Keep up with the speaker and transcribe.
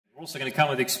We're also going to come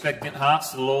with expectant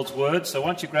hearts to the Lord's Word. So why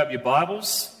don't you grab your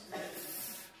Bibles?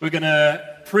 We're going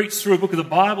to preach through a book of the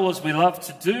Bible as we love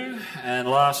to do. And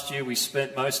last year we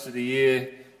spent most of the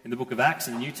year in the book of Acts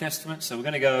in the New Testament. So we're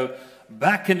going to go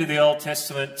back into the Old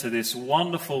Testament to this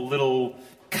wonderful little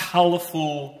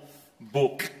colourful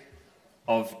book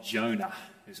of Jonah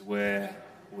is where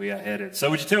we are headed. So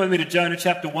would you turn with me to Jonah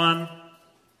chapter 1?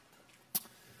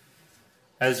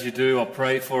 As you do, I'll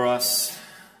pray for us,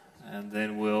 and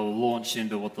then we'll launch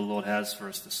into what the Lord has for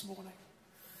us this morning.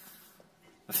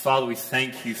 But Father, we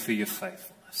thank you for your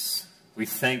faithfulness. We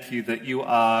thank you that you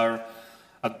are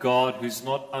a God who's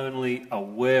not only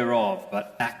aware of,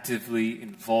 but actively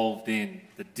involved in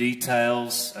the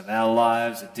details of our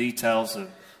lives, the details of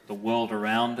the world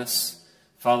around us.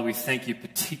 Father, we thank you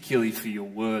particularly for your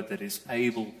word that is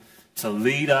able to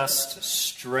lead us, to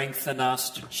strengthen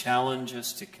us, to challenge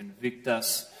us, to convict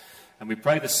us. And we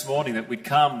pray this morning that we'd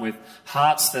come with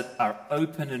hearts that are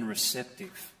open and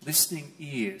receptive, listening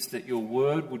ears, that your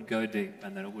word would go deep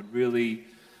and that it would really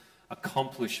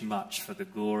accomplish much for the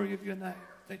glory of your name,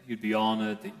 that you'd be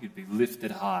honored, that you'd be lifted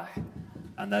high,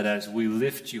 and that as we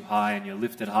lift you high and you're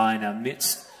lifted high in our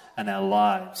midst and our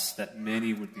lives, that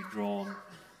many would be drawn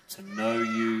to know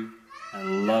you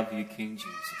and love you, King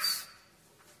Jesus.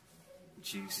 In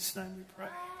Jesus' name we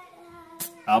pray.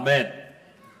 Amen.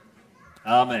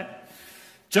 Amen.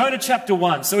 Jonah chapter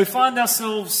 1. So we find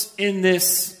ourselves in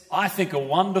this, I think, a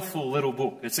wonderful little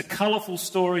book. It's a colourful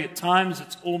story. At times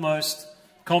it's almost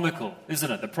comical,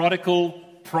 isn't it? The prodigal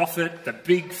prophet, the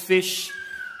big fish.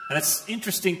 And it's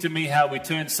interesting to me how we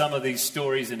turn some of these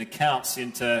stories and accounts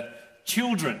into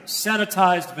children's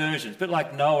sanitized versions, a bit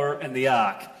like Noah and the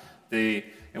ark. The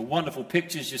wonderful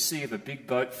pictures you see of a big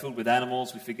boat filled with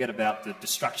animals. We forget about the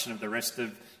destruction of the rest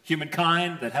of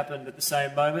humankind that happened at the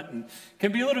same moment, and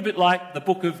can be a little bit like the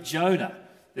book of Jonah.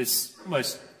 This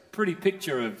almost pretty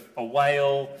picture of a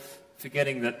whale,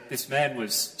 forgetting that this man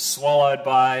was swallowed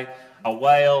by a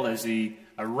whale as he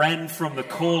ran from the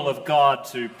call of God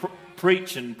to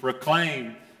preach and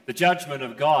proclaim the judgment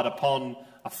of God upon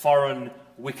a foreign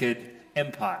wicked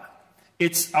empire.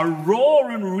 It's a raw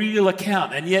and real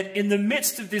account, and yet in the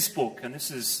midst of this book, and this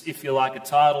is, if you like, a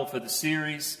title for the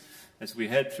series as we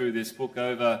head through this book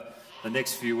over the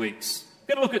next few weeks,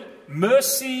 we're going to look at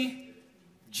mercy,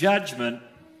 judgment,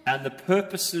 and the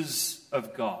purposes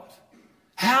of God.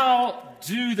 How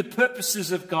do the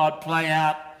purposes of God play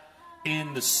out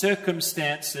in the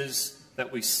circumstances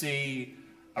that we see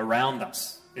around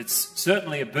us? It's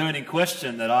certainly a burning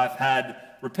question that I've had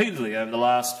repeatedly over the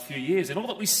last few years, and all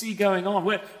that we see going on.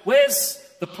 Where's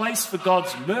the place for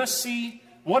God's mercy?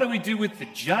 What do we do with the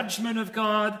judgment of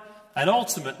God? And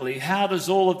ultimately, how does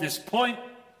all of this point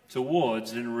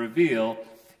towards and reveal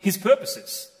his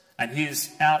purposes and his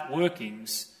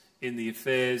outworkings in the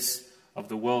affairs of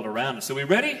the world around us? Are we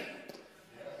ready?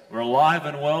 We're alive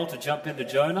and well to jump into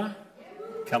Jonah?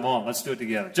 Come on, let's do it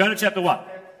together. Jonah chapter 1.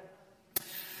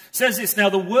 Says this, "Now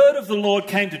the word of the Lord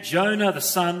came to Jonah, the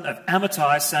son of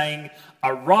Amittai, saying,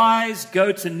 'Arise,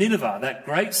 go to Nineveh, that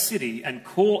great city, and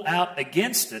call out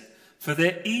against it, for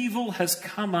their evil has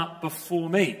come up before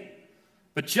me.'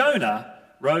 But Jonah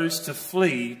rose to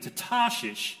flee to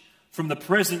Tarshish from the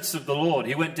presence of the Lord.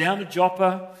 He went down to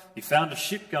Joppa, he found a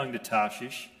ship going to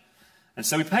Tarshish, and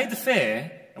so he paid the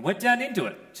fare and went down into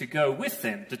it to go with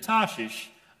them to Tarshish,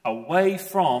 away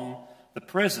from the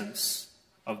presence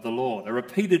of the Lord." A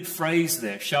repeated phrase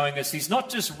there showing us he's not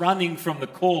just running from the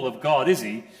call of God, is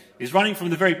he? He's running from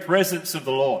the very presence of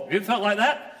the Lord. Have you ever felt like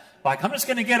that? Like, I'm just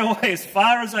going to get away as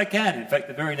far as I can. In fact,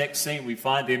 the very next scene we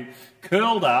find him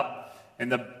curled up in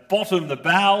the bottom, the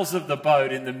bowels of the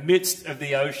boat in the midst of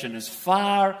the ocean, as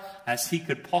far as he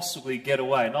could possibly get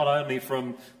away, not only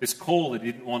from this call that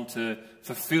he didn't want to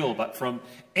fulfill, but from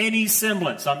any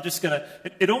semblance.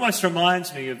 It almost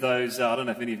reminds me of those, I don't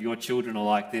know if any of your children are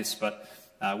like this, but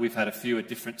we've had a few at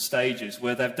different stages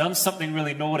where they've done something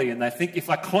really naughty and they think, if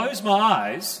I close my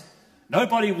eyes,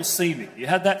 nobody will see me. You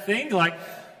had that thing? Like,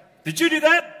 did you do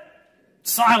that?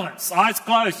 Silence, eyes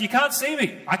closed. You can't see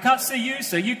me. I can't see you,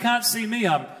 so you can't see me.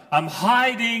 I'm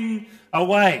hiding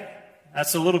away.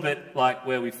 That's a little bit like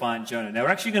where we find Jonah. Now, we're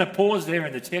actually going to pause there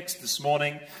in the text this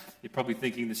morning. You're probably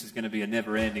thinking this is going to be a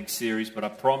never-ending series, but I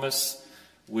promise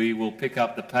we will pick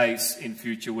up the pace in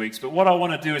future weeks. But what I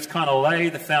want to do is kind of lay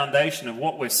the foundation of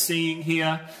what we're seeing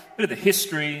here, a bit of the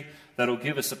history that'll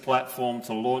give us a platform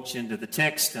to launch into the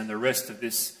text and the rest of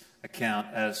this account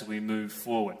as we move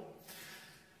forward.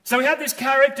 So we have this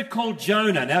character called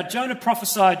Jonah. Now, Jonah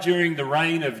prophesied during the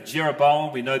reign of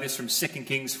Jeroboam. We know this from 2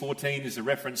 Kings 14. There's a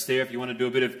reference there if you want to do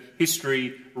a bit of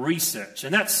history research.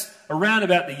 And that's around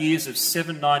about the years of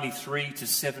 793 to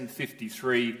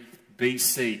 753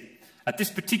 BC. At this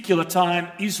particular time,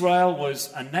 Israel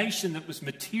was a nation that was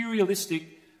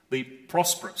materialistically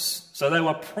prosperous. So they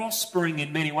were prospering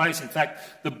in many ways. In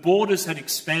fact, the borders had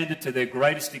expanded to their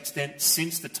greatest extent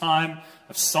since the time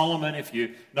of Solomon. If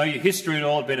you know your history at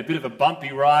all, it had been a bit of a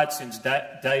bumpy ride since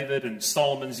David and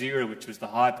Solomon's era, which was the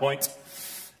high point.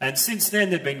 And since then,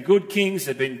 there have been good kings,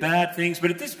 there have been bad things.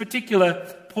 But at this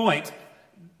particular point,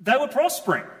 they were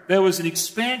prospering. There was an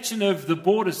expansion of the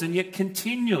borders, and yet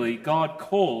continually God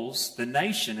calls the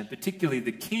nation, and particularly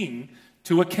the king,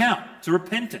 to account, to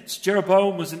repentance.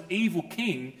 Jeroboam was an evil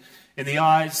king in the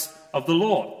eyes of the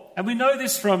Lord. And we know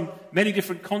this from many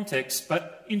different contexts,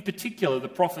 but in particular the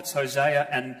prophets Hosea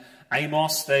and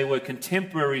Amos, they were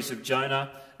contemporaries of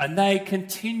Jonah, and they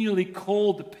continually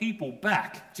called the people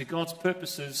back to God's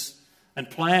purposes and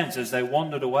plans as they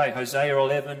wandered away. Hosea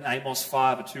 11, Amos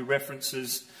 5 are two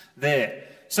references there.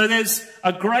 So there's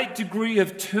a great degree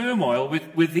of turmoil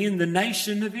within the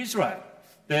nation of Israel.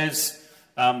 There's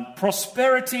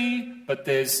prosperity, but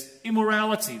there's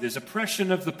immorality, there's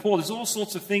oppression of the poor, there's all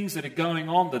sorts of things that are going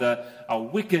on that are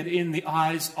wicked in the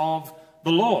eyes of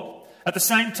the Lord. At the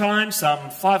same time, some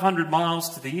 500 miles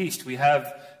to the east, we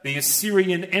have the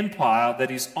Assyrian Empire that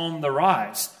is on the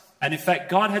rise. And in fact,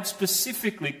 God had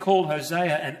specifically called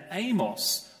Hosea and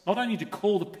Amos not only to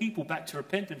call the people back to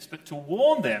repentance, but to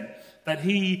warn them that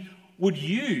he would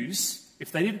use,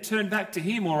 if they didn't turn back to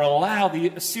him or allow the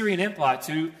Assyrian Empire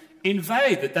to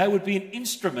invade, that they would be an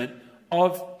instrument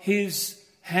of his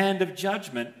hand of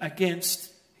judgment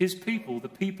against his people, the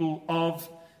people of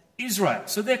Israel.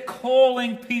 So they're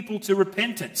calling people to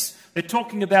repentance. They're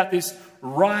talking about this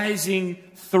rising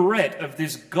threat of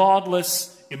this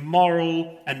godless,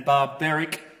 immoral, and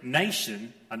barbaric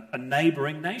nation, a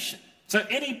neighboring nation. So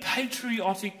any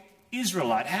patriotic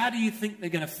Israelite, how do you think they're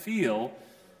going to feel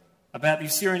about the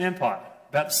Assyrian Empire,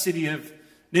 about the city of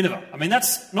Nineveh? I mean,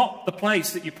 that's not the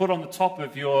place that you put on the top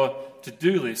of your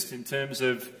to-do list in terms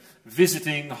of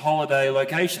visiting holiday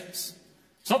locations.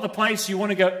 It's not the place you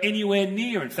want to go anywhere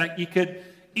near. In fact, you could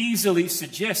easily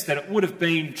suggest that it would have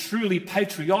been truly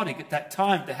patriotic at that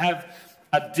time to have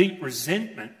a deep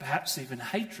resentment, perhaps even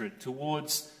hatred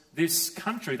towards this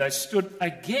country. They stood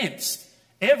against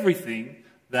everything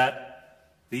that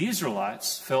the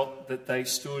Israelites felt that they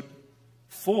stood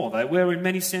for. They were, in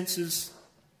many senses,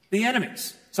 the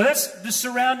enemies. So that's the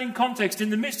surrounding context.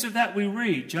 In the midst of that, we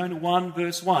read Jonah 1,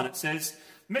 verse 1. It says, in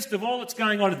the midst of all that's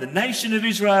going on in the nation of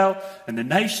Israel and the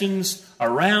nations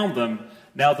around them,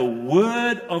 now the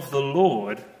word of the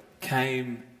Lord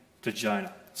came to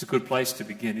Jonah. It's a good place to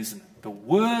begin, isn't it? The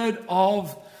word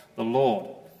of the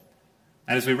Lord.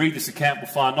 And as we read this account,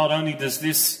 we'll find not only does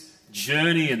this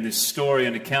journey and this story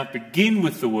and account begin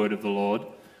with the word of the Lord,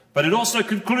 but it also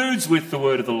concludes with the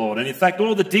word of the Lord. And in fact,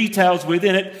 all the details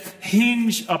within it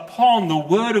hinge upon the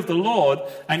word of the Lord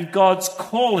and God's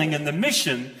calling and the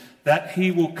mission that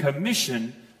he will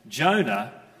commission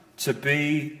Jonah to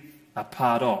be a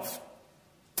part of.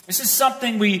 This is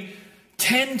something we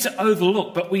tend to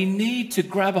overlook, but we need to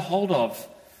grab a hold of,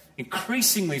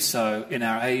 increasingly so in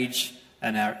our age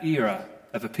and our era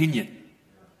of opinion,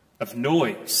 of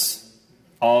noise,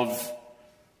 of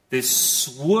this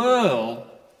swirl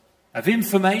of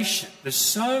information. There's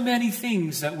so many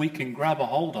things that we can grab a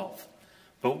hold of.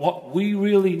 But what we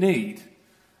really need,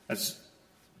 as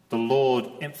the Lord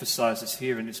emphasizes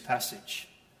here in this passage,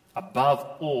 above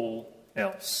all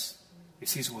else,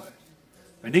 is his word.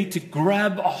 We need to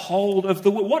grab a hold of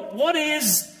the word. What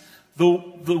is the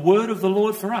word of the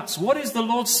Lord for us? What is the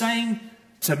Lord saying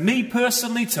to me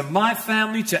personally, to my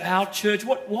family, to our church?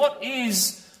 What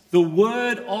is the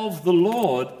word of the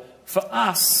Lord for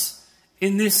us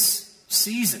in this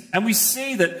season? And we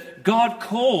see that God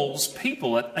calls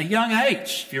people at a young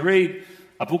age. If you read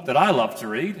a book that I love to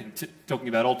read, talking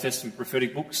about Old Testament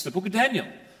prophetic books, the book of Daniel.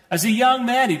 As a young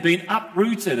man, he'd been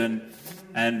uprooted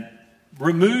and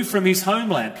removed from his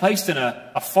homeland, placed in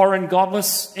a foreign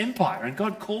godless empire, and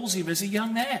God calls him as a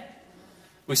young man.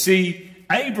 We see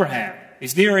Abraham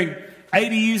is nearing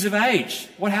 80 years of age.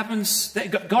 What happens?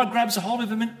 God grabs a hold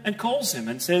of him and calls him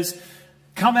and says,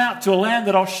 come out to a land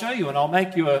that I'll show you and I'll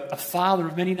make you a father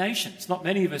of many nations. Not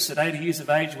many of us at 80 years of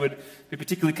age would be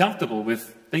particularly comfortable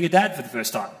with being a dad for the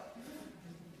first time.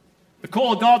 The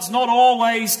call of God's not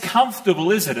always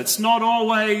comfortable, is it? It's not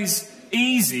always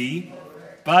easy,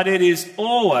 but it is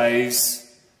always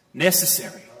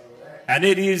necessary. And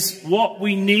it is what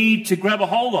we need to grab a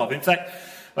hold of. In fact,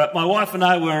 But my wife and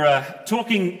I were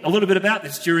talking a little bit about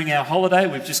this during our holiday.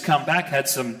 We've just come back, had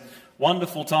some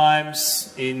wonderful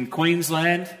times in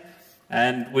Queensland,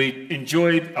 and we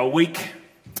enjoyed a week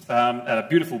at a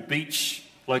beautiful beach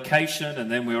location, and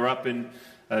then we were up in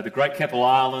the Great Keppel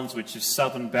Islands, which is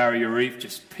southern Barrier Reef,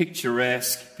 just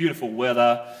picturesque, beautiful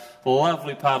weather,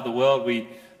 lovely part of the world. We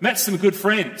met some good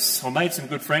friends, or made some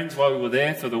good friends while we were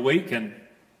there for the week, and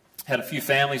had a few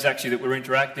families actually that we're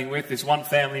interacting with. There's one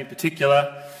family in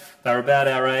particular, they were about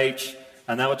our age,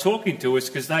 and they were talking to us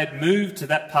because they had moved to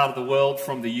that part of the world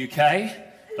from the UK,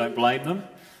 don't blame them,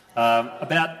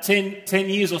 about 10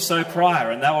 years or so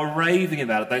prior, and they were raving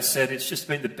about it. They said, it's just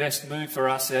been the best move for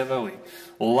us ever, we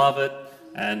love it,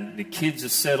 and the kids are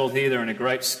settled here, they're in a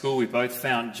great school, we both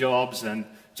found jobs, and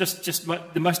just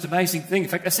the most amazing thing. In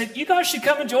fact, I said, you guys should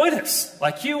come and join us.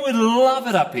 Like, you would love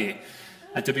it up here.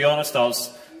 And to be honest, I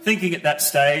was thinking at that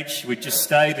stage, we'd just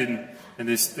stayed in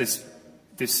this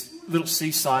little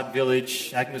seaside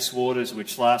village, Agnes Waters,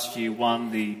 which last year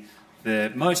won the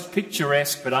most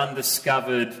picturesque but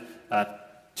undiscovered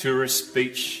tourist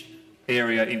beach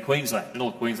area in Queensland, in all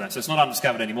of Queensland. So it's not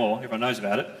undiscovered anymore, everyone knows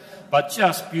about it. But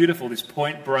just beautiful, this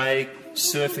Point Break,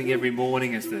 surfing every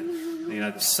morning as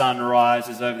the sun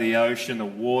rises over the ocean, the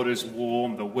water's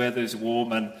warm, the weather's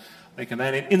warm, and I think,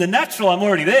 man, in the natural, I'm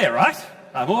already there, right?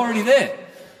 I'm already there.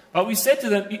 But we said to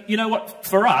them, you know what,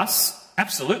 for us,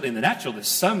 absolutely in the natural, there's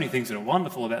so many things that are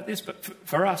wonderful about this, but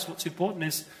for us, what's important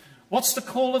is, what's the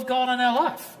call of God on our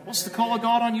life? What's the call of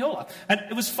God on your life? And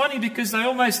it was funny because they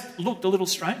almost looked a little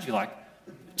strangely like,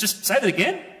 just say that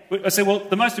again? I said, well,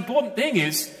 the most important thing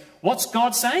is, what's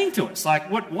God saying to us? Like,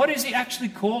 what is he actually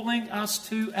calling us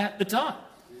to at the time?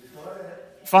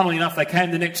 Funnily enough, they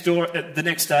came the next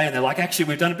day and they're like, actually,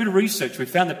 we've done a bit of research. We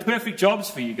found the perfect jobs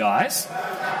for you guys.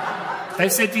 They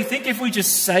said, do you think if we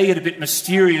just say it a bit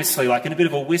mysteriously, like in a bit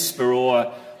of a whisper,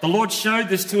 or the Lord showed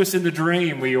this to us in the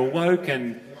dream, we awoke,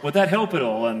 and would that help at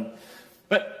all?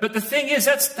 But the thing is,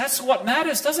 that's what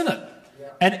matters, doesn't it?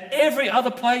 And every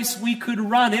other place we could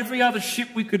run, every other ship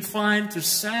we could find to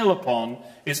sail upon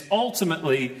is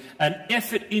ultimately an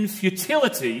effort in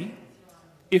futility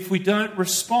if we don't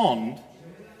respond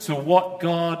to what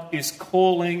God is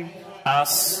calling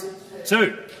us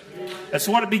to. That's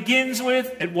what it begins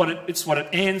with, it's what it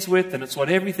ends with, and it's what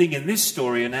everything in this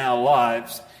story in our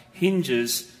lives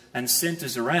hinges and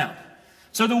centers around.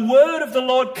 So the word of the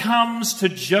Lord comes to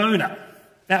Jonah.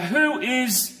 Now, who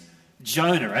is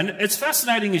Jonah? And it's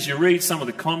fascinating as you read some of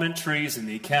the commentaries and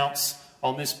the accounts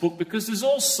on this book, because there's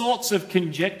all sorts of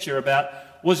conjecture about,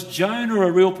 was Jonah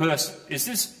a real person? Is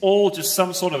this all just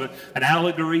some sort of an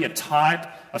allegory, a type,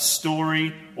 a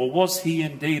story, or was he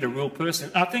indeed a real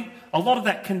person? I think a lot of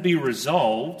that can be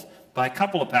resolved by a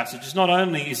couple of passages. Not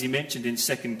only is he mentioned in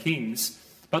 2 Kings,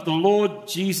 but the Lord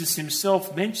Jesus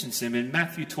himself mentions him in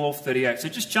Matthew 12:38. So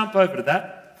just jump over to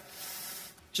that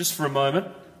just for a moment.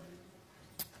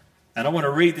 And I want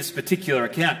to read this particular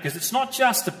account because it's not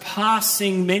just a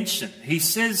passing mention. He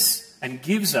says and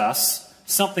gives us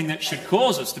something that should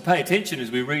cause us to pay attention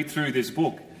as we read through this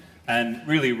book, and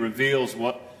really reveals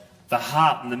what the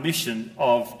heart and the mission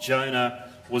of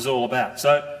Jonah was all about.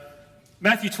 So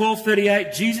Matthew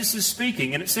 12:38, Jesus is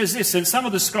speaking, and it says this, and some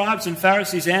of the scribes and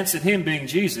Pharisees answered him, being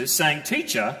Jesus, saying,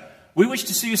 Teacher, we wish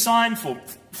to see a sign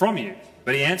from you.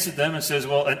 But he answered them and says,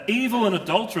 well, an evil and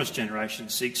adulterous generation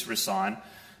seeks for a sign.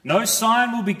 No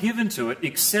sign will be given to it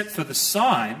except for the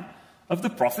sign of the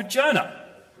prophet Jonah.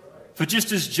 For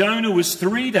just as Jonah was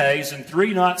 3 days and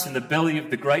 3 nights in the belly of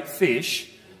the great fish,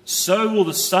 so will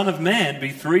the Son of Man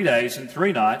be 3 days and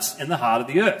 3 nights in the heart of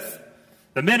the earth.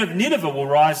 The men of Nineveh will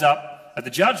rise up at the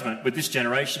judgment with this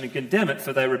generation and condemn it,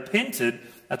 for they repented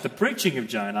at the preaching of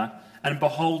Jonah, and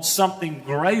behold, something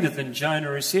greater than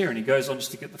Jonah is here. And he goes on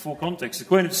just to get the full context. The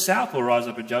Queen of the South will rise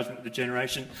up at judgment with the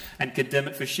generation and condemn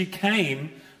it, for she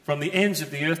came from the ends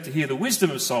of the earth to hear the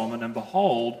wisdom of Solomon, and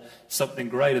behold, something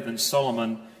greater than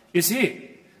Solomon is here.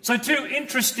 So 2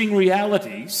 interesting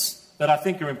realities that I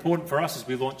think are important for us as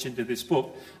we launch into this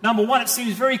book. Number one, it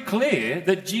seems very clear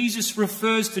that Jesus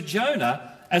refers to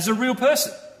Jonah as a real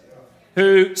person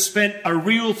who spent a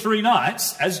real 3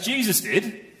 nights, as Jesus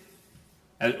did,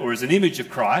 or as an image of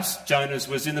Christ. Jonah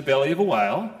was in the belly of a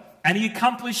whale, and he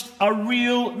accomplished a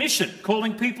real mission,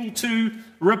 calling people to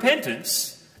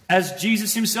repentance, as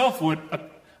Jesus himself would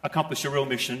accomplish a real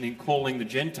mission in calling the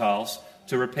Gentiles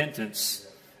to repentance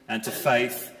and to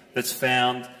faith that's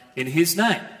found in his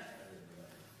name.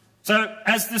 So,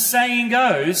 as the saying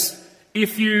goes,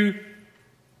 if you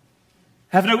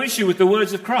have no issue with the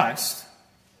words of Christ,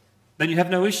 then you have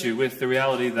no issue with the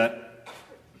reality that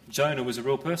Jonah was a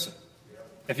real person.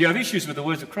 if you have issues with the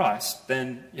words of Christ,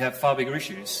 then you have far bigger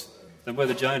issues than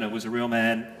whether Jonah was a real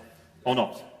man or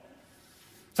not.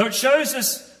 So it shows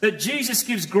us that Jesus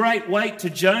gives great weight to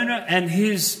Jonah and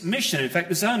his mission. In fact,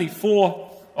 there's only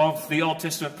 4 of the Old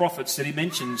Testament prophets that he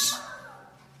mentions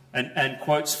and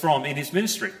quotes from in his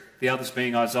ministry. The others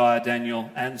being Isaiah,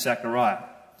 Daniel, and Zechariah.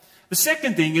 The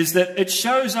second thing is that it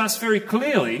shows us very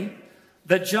clearly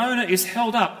that Jonah is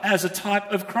held up as a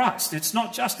type of Christ. It's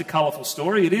not just a colourful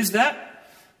story, it is that,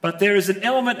 but there is an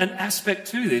element, an aspect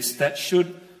to this that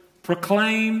should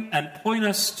proclaim and point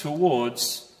us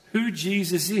towards who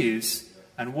Jesus is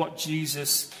and what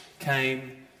Jesus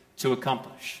came to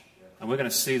accomplish. And we're going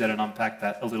to see that and unpack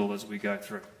that a little as we go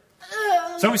through.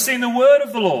 So we've seen the word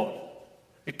of the Lord.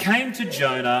 It came to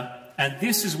Jonah, and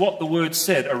this is what the word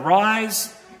said.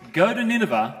 Arise, go to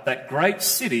Nineveh, that great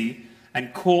city,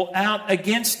 and call out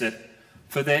against it,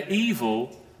 for their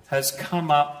evil has come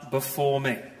up before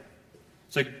me.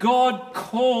 So God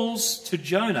calls to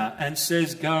Jonah and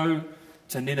says, go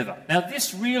to Nineveh. Now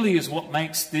this really is what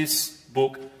makes this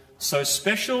book so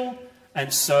special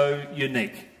and so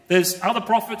unique. There's other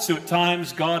prophets who at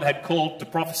times God had called to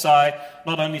prophesy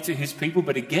not only to his people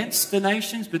but against the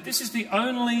nations, but this is the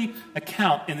only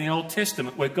account in the Old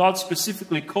Testament where God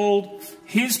specifically called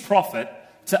his prophet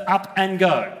to up and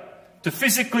go, to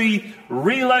physically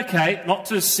relocate, not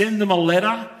to send them a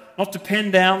letter, not to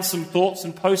pen down some thoughts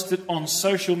and post it on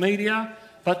social media,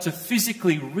 but to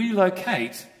physically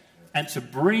relocate and to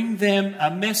bring them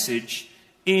a message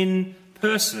in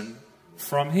person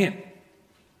from him.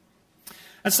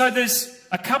 And so there's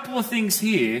a couple of things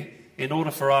here in order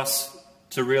for us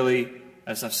to really,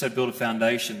 as I've said, build a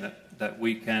foundation that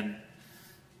we can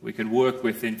work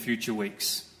with in future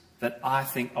weeks that I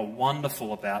think are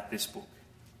wonderful about this book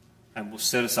and will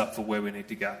set us up for where we need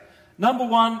to go. Number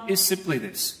one is simply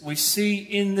this. We see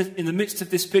in the midst of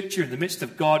this picture, in the midst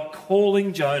of God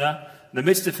calling Jonah, in the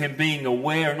midst of him being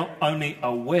aware, not only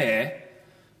aware,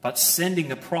 but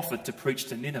sending a prophet to preach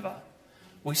to Nineveh,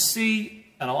 we see,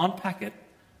 and I'll unpack it,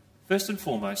 first and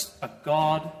foremost, a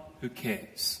God who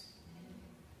cares.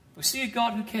 We see a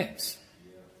God who cares.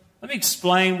 Let me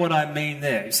explain what I mean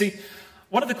there. You see,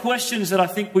 one of the questions that I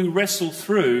think we wrestle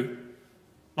through,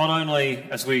 not only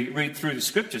as we read through the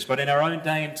scriptures, but in our own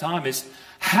day and time, is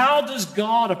how does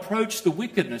God approach the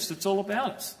wickedness that's all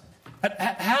about us?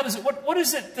 How does it? What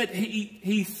is it that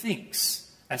he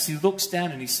thinks as he looks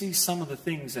down and he sees some of the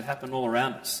things that happen all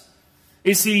around us?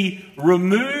 Is he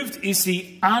removed? Is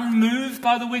he unmoved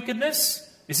by the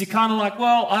wickedness? Is he kind of like,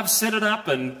 well, I've set it up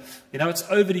and, it's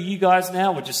over to you guys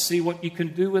now. We'll just see what you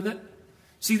can do with it.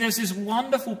 See, there's this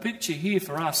wonderful picture here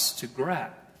for us to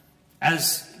grab,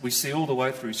 as we see all the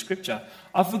way through Scripture,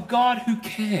 of a God who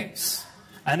cares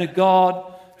and a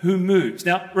God who moves.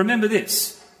 Now, remember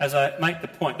this as I make the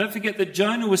point. Don't forget that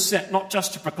Jonah was sent not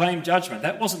just to proclaim judgment.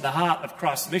 That wasn't the heart of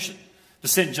Christ's mission, to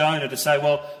send Jonah to say,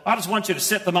 well, I just want you to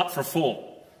set them up for a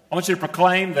fall. I want you to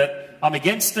proclaim that I'm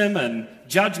against them and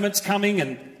judgment's coming,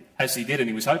 and as he did and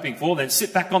he was hoping for, then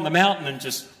sit back on the mountain and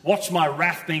just watch my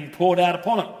wrath being poured out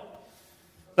upon him.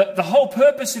 But the whole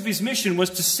purpose of his mission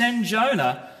was to send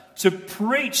Jonah to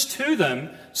preach to them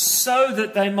so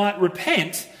that they might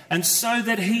repent and so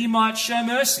that he might show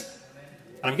mercy.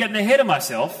 And I'm getting ahead of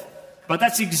myself, but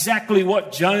that's exactly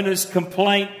what Jonah's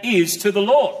complaint is to the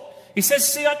Lord. He says,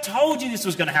 see, I told you this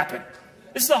was going to happen.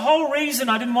 This is the whole reason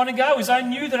I didn't want to go, is I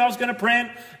knew that I was going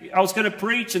to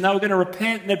preach and they were going to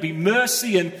repent and there'd be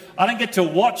mercy, and I don't get to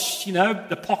watch, the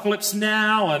apocalypse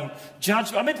now and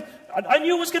judgment. I mean, I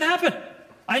knew it was going to happen.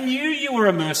 I knew you were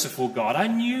a merciful God. I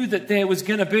knew that there was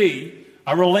going to be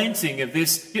a relenting of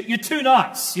this. You're too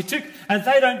nice. And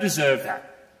they don't deserve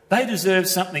that. They deserve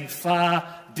something far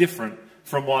different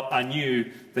from what I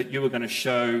knew that you were going to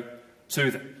show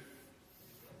to them.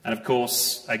 And of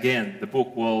course, again, the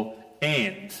book will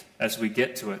end, as we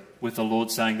get to it, with the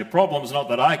Lord saying, the problem is not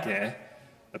that I care.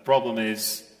 The problem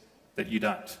is that you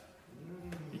don't.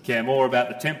 You care more about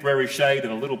the temporary shade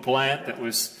of a little plant that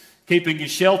was keeping you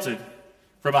sheltered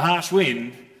from a harsh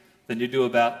wind than you do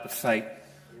about the fate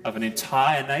of an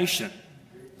entire nation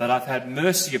that I've had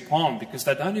mercy upon because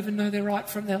they don't even know their right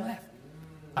from their left.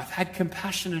 I've had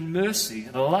compassion and mercy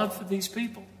and a love for these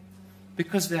people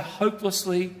because they're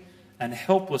hopelessly and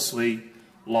helplessly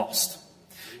lost.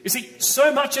 You see,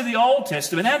 so much of the Old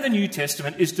Testament and the New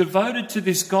Testament is devoted to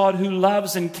this God who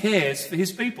loves and cares for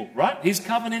his people, right? His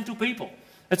covenantal people.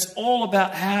 It's all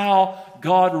about how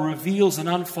God reveals and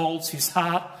unfolds his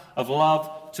heart of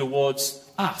love towards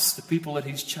us, the people that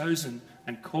he's chosen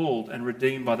and called and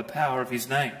redeemed by the power of his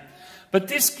name. But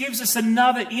this gives us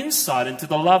another insight into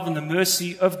the love and the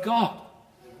mercy of God.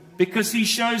 because he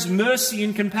shows mercy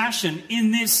and compassion in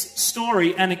this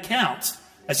story and account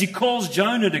as he calls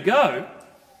Jonah to go,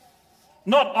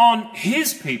 not on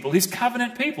his people, his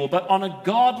covenant people, but on a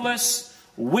godless,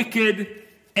 wicked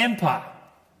empire.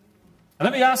 And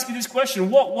let me ask you this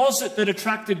question. What was it that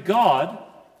attracted God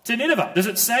to Nineveh? Does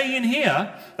it say in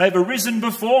here, they've arisen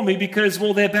before me because,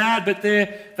 well, they're bad, but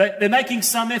they're making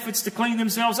some efforts to clean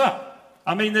themselves up?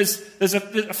 I mean, there's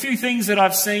a few things that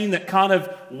I've seen that kind of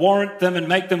warrant them and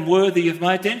make them worthy of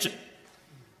my attention.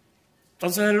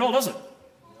 Doesn't say that at all, does it?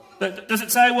 Does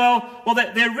it say, well,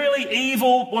 they're really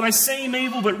evil, well, they seem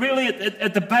evil, but really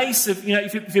at the base of,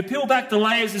 if you peel back the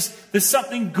layers, there's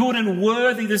something good and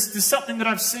worthy, there's something that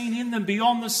I've seen in them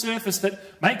beyond the surface that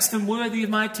makes them worthy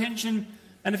of my attention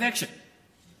and affection.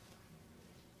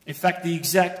 In fact, the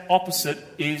exact opposite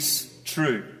is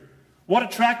true. What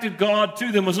attracted God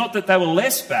to them was not that they were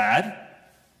less bad,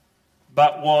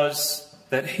 but was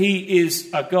that he is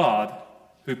a God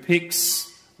who picks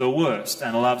the worst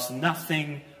and loves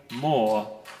nothing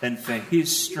more than for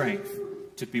his strength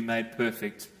to be made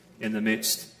perfect in the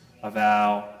midst of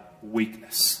our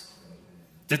weakness.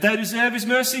 Did they deserve his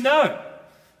mercy? No.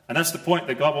 And that's the point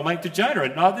that God will make to Jonah,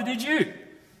 and neither did you.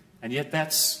 And yet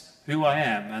that's who I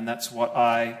am, and that's what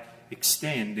I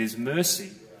extend, is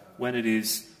mercy when it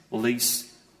is least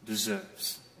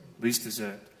deserved.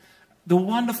 The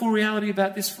wonderful reality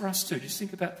about this for us too, just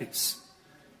think about this,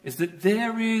 is that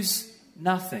there is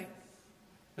nothing.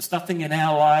 There's nothing in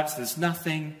our lives, there's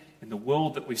nothing in the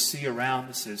world that we see around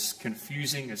us as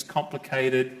confusing, as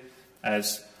complicated,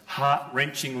 as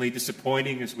heart-wrenchingly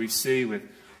disappointing as we see with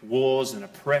wars and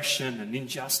oppression and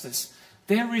injustice.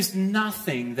 There is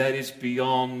nothing that is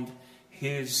beyond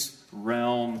his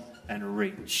realm and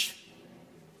reach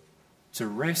to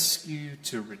rescue,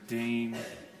 to redeem,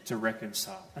 to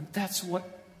reconcile. And that's what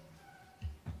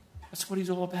he's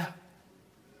all about.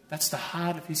 That's the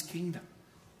heart of his kingdom.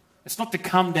 It's not to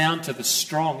come down to the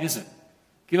strong, is it?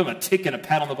 Give them a tick and a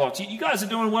pat on the box. You guys are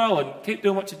doing well and keep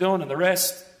doing what you're doing, and the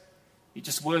rest, you're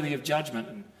just worthy of judgment.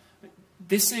 And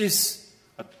this is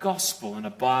a gospel and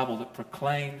a Bible that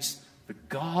proclaims the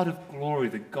God of glory,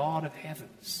 the God of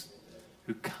heavens,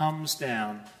 who comes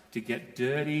down to get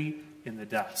dirty in the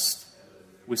dust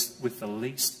with the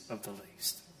least of the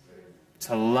least,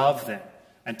 to love them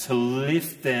and to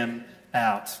lift them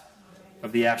out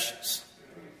of the ashes.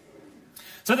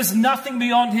 So there's nothing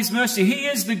beyond his mercy. He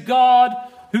is the God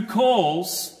who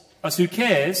calls us, who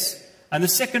cares. And the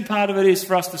second part of it is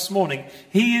for us this morning,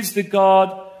 he is the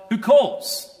God who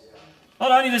calls.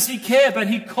 Not only does he care, but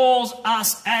he calls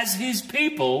us as his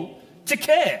people to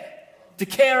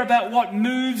care about what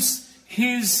moves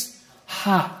his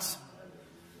heart.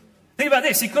 Think about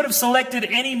this. He could have selected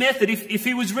any method if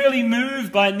he was really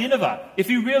moved by Nineveh, if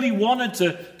he really wanted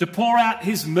to pour out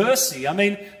his mercy. I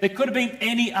mean, there could have been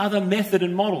any other method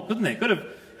and model, couldn't there? Could have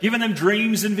given them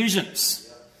dreams and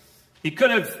visions. He could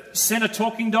have sent a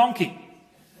talking donkey.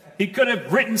 He could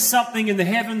have written something in the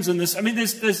heavens and this. I mean,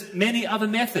 there's many other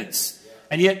methods.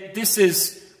 And yet this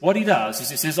is what he does.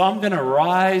 Is he says, I'm going to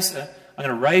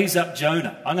raise up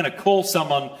Jonah. I'm going to call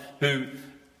someone who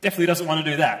definitely doesn't want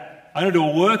to do that. I'm going to do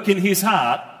a work in his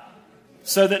heart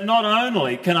so that not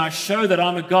only can I show that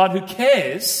I'm a God who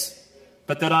cares,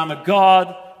 but that I'm a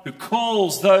God who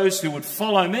calls those who would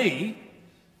follow me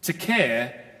to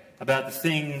care about the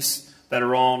things that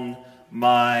are on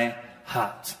my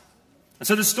heart. And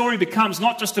so the story becomes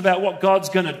not just about what God's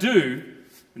going to do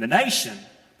in the nation,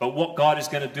 but what God is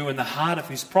going to do in the heart of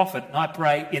his prophet. And I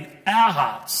pray in our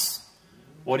hearts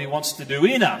what he wants to do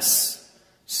in us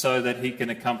so that he can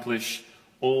accomplish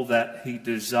all that he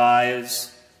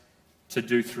desires to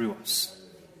do through us.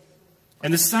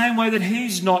 In the same way that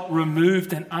he's not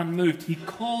removed and unmoved, he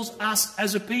calls us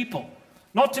as a people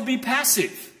not to be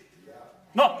passive,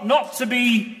 not to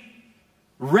be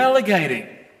relegating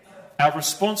our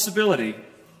responsibility,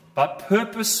 but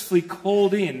purposefully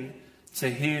called in to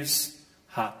his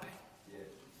heartbeat.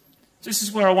 This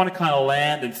is where I want to kind of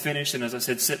land and finish, and as I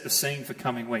said, set the scene for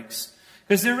coming weeks.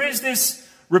 Because there is this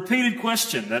repeated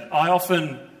question that I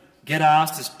often get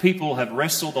asked as people have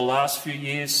wrestled the last few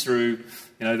years through,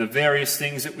 the various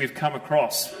things that we've come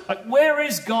across. Like, where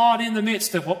is God in the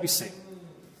midst of what we see?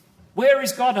 Where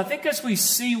is God? And I think as we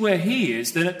see where he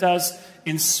is, then it does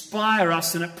inspire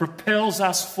us and it propels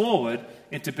us forward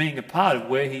into being a part of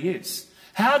where he is.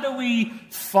 How do we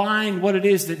find what it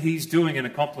is that he's doing and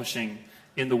accomplishing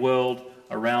in the world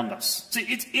around us? See,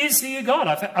 is he a God?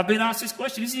 I've been asked this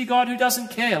question. Is he a God who doesn't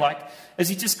care? Like, has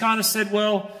he just kind of said,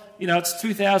 well, it's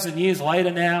 2,000 years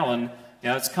later now, and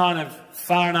it's kind of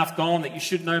far enough gone that you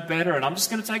should know better, and I'm just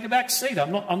going to take a back seat.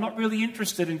 I'm not really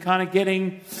interested in kind of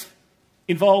getting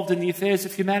involved in the affairs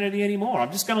of humanity anymore.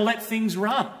 I'm just going to let things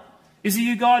run. Is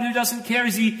he a God who doesn't care?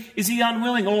 Is he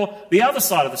unwilling? Or the other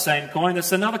side of the same coin,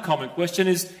 that's another common question,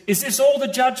 is this all the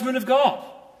judgment of God?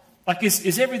 Like,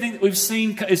 is everything that we've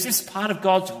seen, is this part of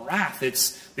God's wrath?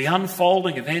 It's the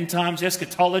unfolding of end times,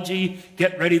 eschatology,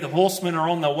 get ready, the horsemen are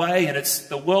on the way, and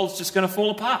the world's just going to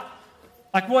fall apart.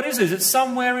 Like, what is it? It's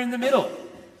somewhere in the middle.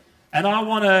 And I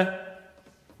want to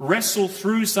wrestle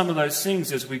through some of those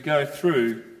things as we go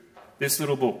through this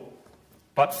little book.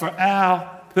 But for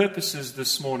our purposes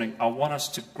this morning, I want us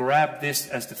to grab this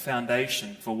as the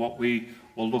foundation for what we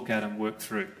will look at and work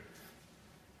through.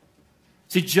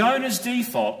 See, Jonah's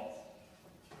default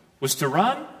was to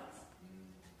run,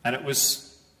 and it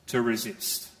was to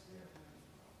resist.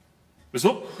 It was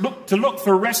to look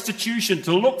for restitution,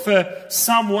 to look for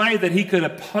some way that he could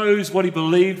oppose what he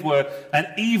believed were an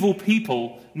evil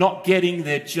people not getting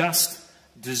their just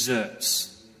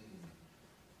deserts.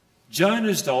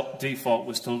 Jonah's default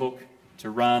was to look, to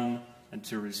run, and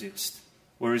to resist.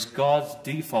 Whereas God's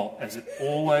default, as it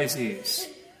always is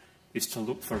to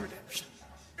look for redemption.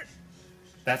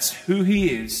 That's who he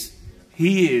is.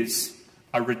 He is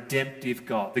a redemptive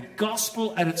God. The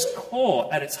gospel at its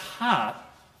core, at its heart,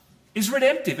 is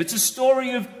redemptive. It's a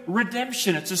story of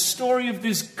redemption. It's a story of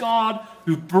this God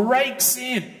who breaks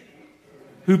in,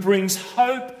 who brings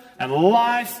hope and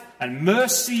life and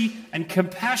mercy and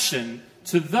compassion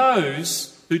to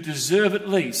those who deserve it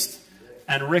least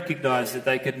and recognize that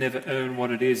they could never earn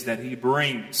what it is that he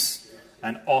brings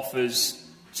and offers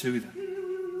to them.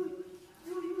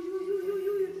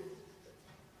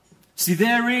 See,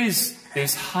 there is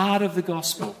this heart of the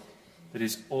gospel that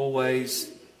is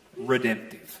always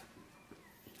redemptive.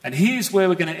 And here's where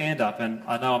we're going to end up. And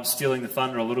I know I'm stealing the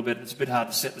thunder a little bit. It's a bit hard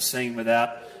to set the scene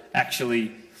without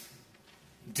actually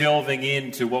delving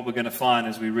into what we're going to find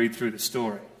as we read through the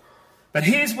story. But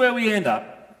here's where we end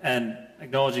up, and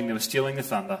acknowledging that we're stealing the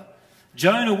thunder.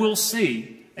 Jonah will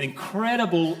see an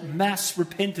incredible mass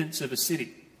repentance of a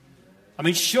city. I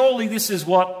mean, surely this is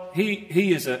what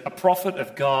he is a prophet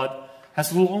of God,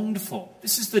 has longed for.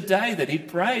 This is the day that he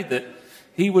prayed that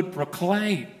he would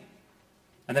proclaim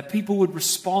and that people would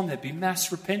respond. There'd be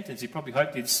mass repentance. He probably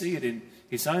hoped he'd see it in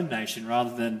his own nation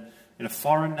rather than in a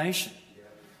foreign nation.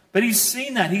 But he's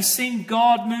seen that. He's seen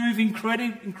God move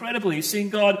incredibly. He's seen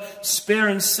God spare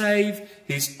and save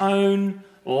his own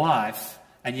life.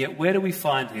 And yet where do we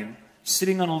find him?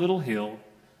 Sitting on a little hill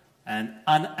and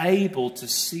unable to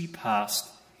see past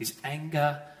his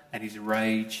anger and his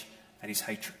rage and his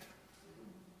hatred.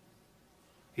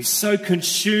 He's so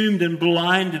consumed and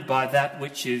blinded by that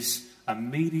which is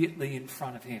immediately in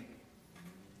front of him.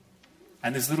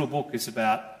 And this little book is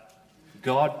about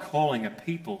God calling a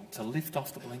people to lift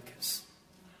off the blinkers,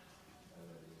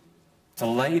 to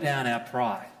lay down our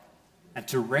pride, and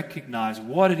to recognize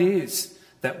what it is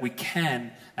that we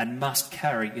can and must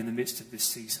carry in the midst of this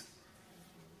season.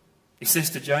 He says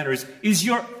to Jonah, is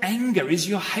your anger, is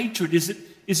your hatred, is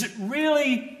it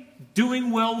really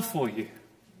doing well for you?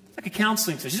 Like a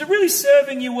counseling session. Is it really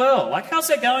serving you well? Like, how's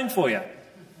that going for you?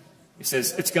 He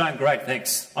says, it's going great,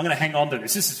 thanks. I'm going to hang on to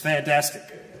this. This is fantastic.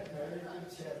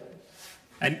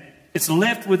 And it's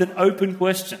left with an open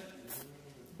question.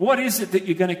 What is it that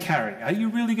you're going to carry? Are you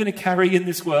really going to carry in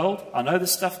this world? I know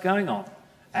there's stuff going on.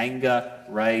 Anger,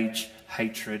 rage,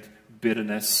 hatred,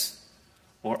 bitterness.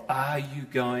 Or are you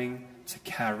going to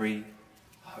carry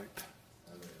hope?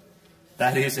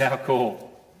 That is our call.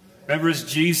 Remember, as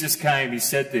Jesus came, he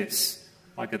said this.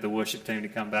 I might get the worship team to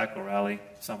come back, or Ali,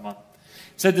 someone.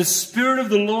 He said, the Spirit of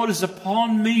the Lord is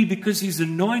upon me because he's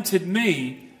anointed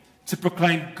me to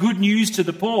proclaim good news to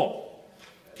the poor.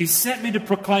 He sent me to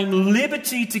proclaim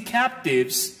liberty to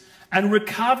captives and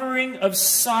recovering of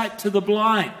sight to the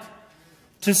blind,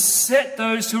 to set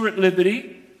those who are at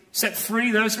liberty, set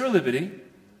free those who are at liberty,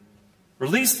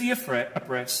 release the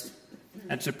oppressed,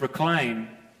 and to proclaim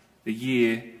the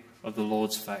year of the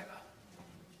Lord's favour.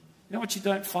 You know what you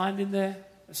don't find in there?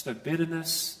 There's no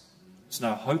bitterness, there's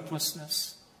no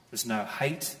hopelessness, there's no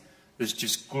hate. There's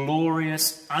just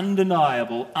glorious,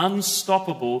 undeniable,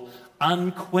 unstoppable,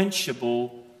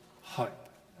 unquenchable hope.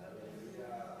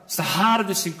 It's the heart of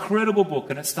this incredible book,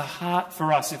 and it's the heart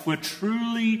for us if we're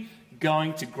truly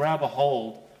going to grab a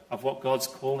hold of what God's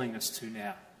calling us to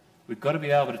now. We've got to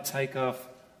be able to take off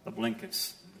the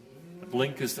blinkers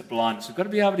that blind us. We've got to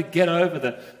be able to get over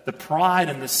the pride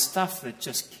and the stuff that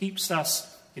just keeps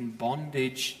us in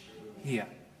bondage here.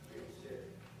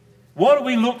 What do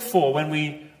we look for when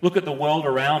we look at the world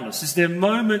around us? Is there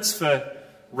moments for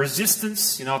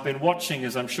resistance? You know, I've been watching,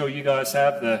 as I'm sure you guys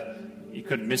have, you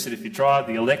couldn't miss it if you tried,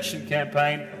 the election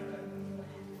campaign.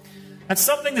 And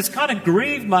something that's kind of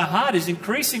grieved my heart is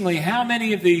increasingly how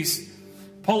many of these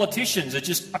politicians are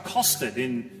just accosted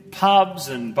in pubs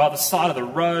and by the side of the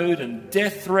road, and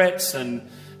death threats. And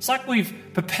it's like we've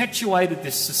perpetuated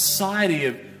this society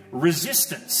of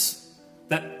resistance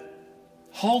that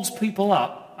holds people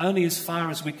up only as far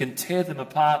as we can tear them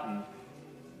apart and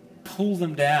pull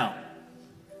them down.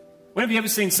 When have you ever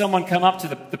seen someone come up to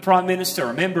the Prime Minister or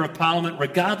a Member of Parliament,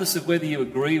 regardless of whether you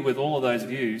agree with all of those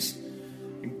views,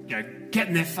 and, get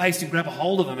in their face and grab a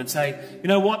hold of them and say, you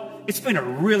know what, it's been a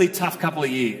really tough couple of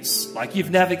years. Like,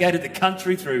 you've navigated the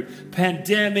country through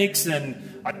pandemics,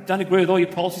 and I don't agree with all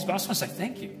your policies, but I just want to say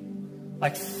thank you.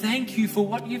 Like, thank you for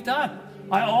what you've done.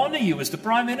 I honour you as the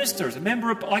Prime Minister, as a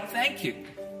member of... thank you.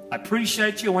 I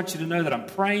appreciate you. I want you to know that I'm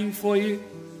praying for you.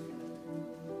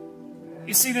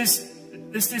 You see, there's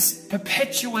this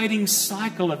perpetuating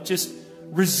cycle of just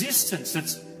resistance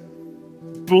that's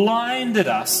blinded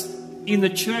us in the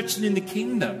church and in the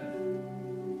kingdom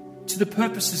to the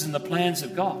purposes and the plans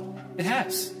of God. It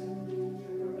has.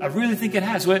 I really think it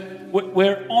has.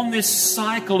 We're on this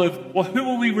cycle of, well, who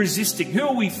are we resisting? Who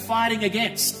are we fighting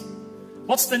against?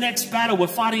 What's the next battle? We're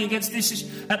fighting against this issue.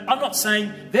 And I'm not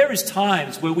saying there is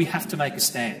times where we have to make a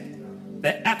stand.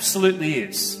 There absolutely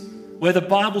is. Where the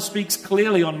Bible speaks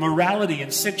clearly on morality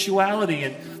and sexuality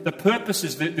and the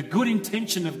purposes, the good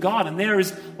intention of God. And there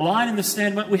is line in the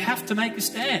sand where we have to make a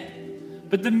stand.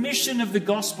 But the mission of the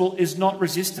gospel is not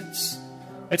resistance.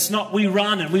 It's not we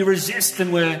run and we resist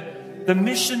and the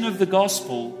mission of the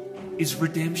gospel is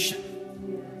redemption.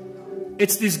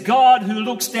 It's this God who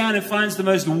looks down and finds the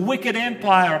most wicked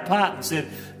empire apart and said,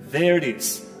 there it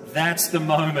is. That's the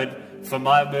moment for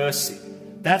my mercy.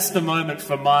 That's the moment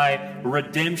for my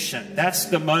redemption. That's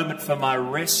the moment for my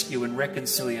rescue and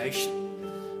reconciliation.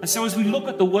 And so as we look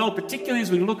at the world, particularly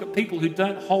as we look at people who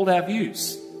don't hold our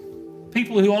views,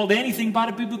 people who hold anything but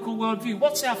a biblical worldview,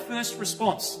 what's our first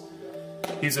response?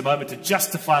 Here's a moment to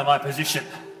justify my position.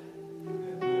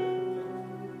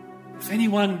 If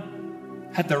anyone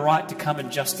had the right to come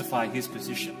and justify his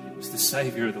position, it was the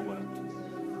Saviour of the world.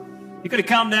 You could have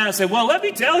come down and said, well, let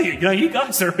me tell you, you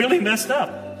guys are really messed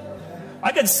up.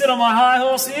 I can sit on my high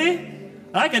horse here,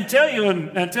 and I can tell you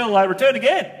until I return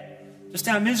again just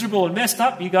how miserable and messed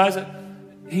up you guys are.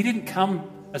 He didn't come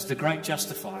as the great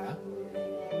justifier.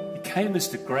 He came as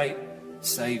the great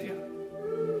Saviour.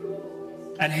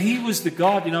 And he was the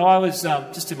God. I was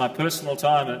just in my personal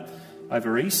time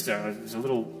over Easter, there's a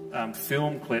little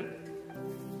film clip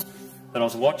that I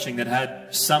was watching that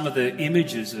had some of the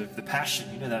images of the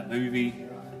Passion. You know that movie,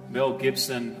 Mel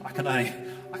Gibson. I can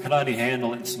only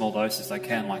handle it in small doses. I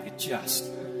can, it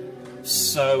just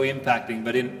so impacting,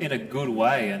 but in a good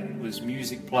way. And was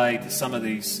music played to some of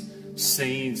these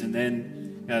scenes, and then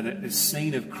the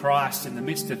scene of Christ in the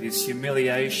midst of his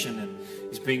humiliation, and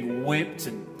he's being whipped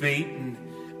and beaten,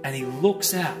 and he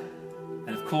looks out,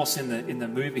 and of course in the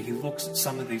movie he looks at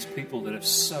some of these people that have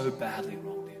so badly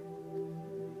wronged him,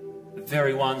 the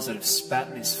very ones that have spat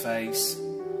in his face,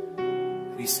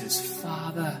 and he says,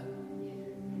 Father,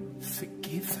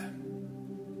 forgive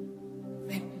them.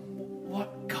 Man,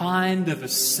 what kind of a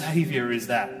Saviour is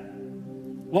that?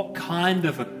 What kind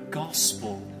of a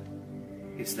gospel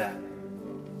is that?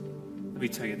 Let me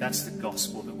tell you, that's the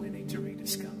gospel that we need to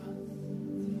rediscover.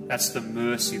 That's the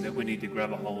mercy that we need to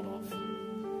grab a hold of.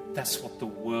 That's what the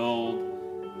world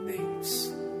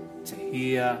needs to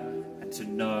hear and to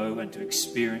know and to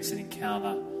experience and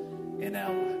encounter in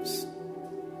our lives.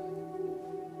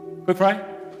 We pray.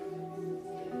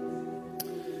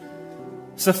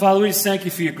 So, Father, we just thank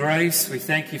you for your grace. We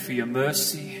thank you for your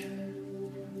mercy.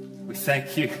 We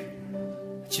thank you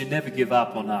that you never give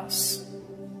up on us.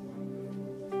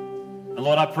 And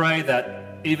Lord, I pray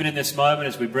that even in this moment,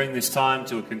 as we bring this time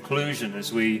to a conclusion,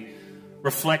 as we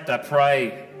reflect, I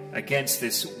pray against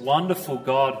this wonderful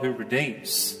God who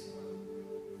redeems.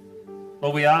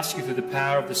 Lord, we ask you through the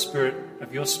power of the Spirit,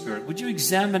 of your Spirit, would you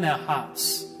examine our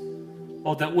hearts?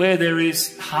 Lord, that where there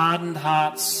is hardened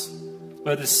hearts,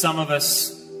 where there's some of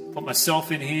us, put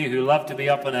myself in here, who love to be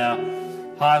up on our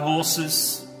high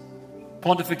horses,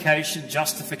 pontification,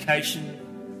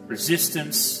 justification,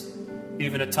 resistance,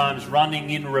 even at times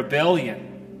running in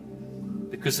rebellion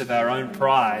because of our own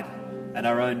pride and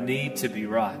our own need to be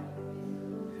right.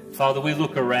 Father, we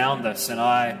look around us, and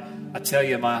I tell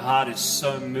you, my heart is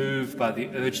so moved by the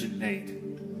urgent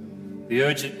need. The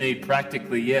urgent need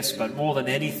practically, yes, but more than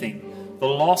anything, the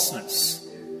lostness.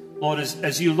 Lord,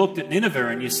 as you looked at Nineveh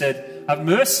and you said, have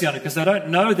mercy on it because they don't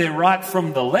know their right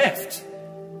from the left.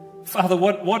 Father,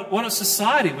 what a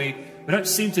society. We don't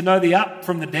seem to know the up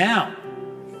from the down.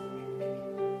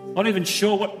 Not even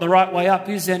sure what the right way up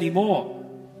is anymore.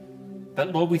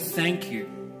 But Lord, we thank you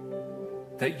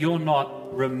that you're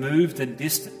not removed and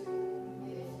distant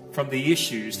from the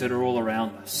issues that are all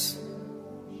around us.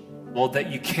 Lord,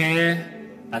 that you care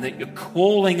and that you're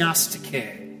calling us to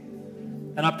care.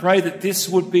 And I pray that this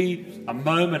would be a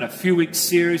moment, a few weeks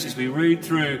series as we read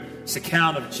through this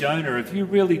account of Jonah, of you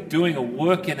really doing a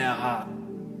work in our heart.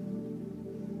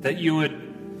 That you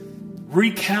would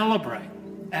recalibrate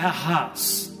our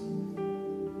hearts,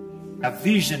 our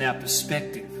vision, our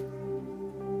perspective,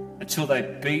 until they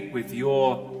beat with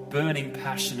your burning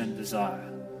passion and desire.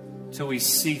 Until we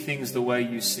see things the way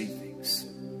you see things.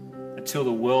 Until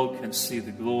the world can see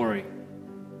the glory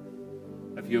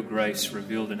of your grace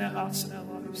revealed in our hearts and our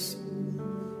lives.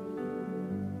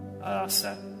 I ask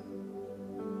that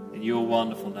in your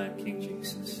wonderful name, King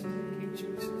Jesus. King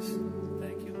Jesus.